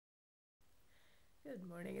Good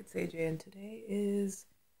morning, it's AJ, and today is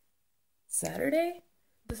Saturday,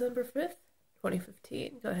 December 5th,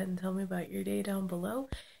 2015. Go ahead and tell me about your day down below,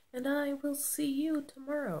 and I will see you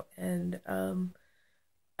tomorrow. And,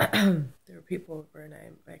 there were people over, and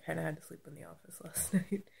I kind of had to sleep in the office last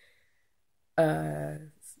night.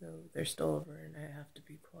 So they're still over, and I have to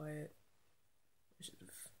be quiet. I should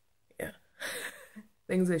have, yeah.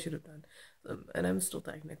 Things I should have done. And I'm still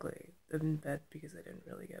technically in bed because I didn't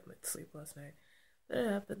really get much sleep last night. But it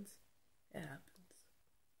happens. It happens.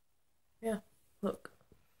 Yeah, look.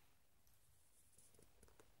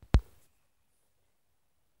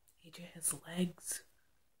 AJ has legs.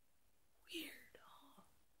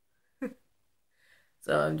 Weird.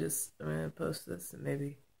 So I'm gonna post this and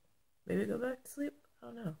maybe go back to sleep. I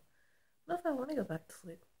don't know. I don't know if I want to go back to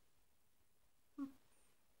sleep.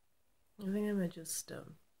 I think I might just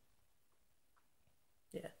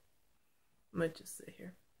yeah. I might just sit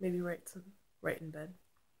here. Maybe write in bed.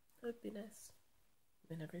 That would be nice.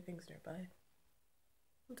 I mean, everything's nearby.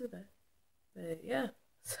 I'll do that. But yeah,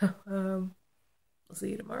 so I'll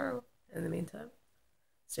see you tomorrow. In the meantime,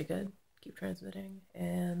 stay good, keep transmitting,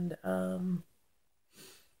 and tell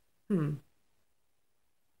me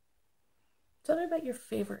about your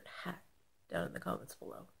favorite hat down in the comments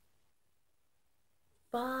below.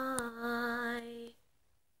 Bye.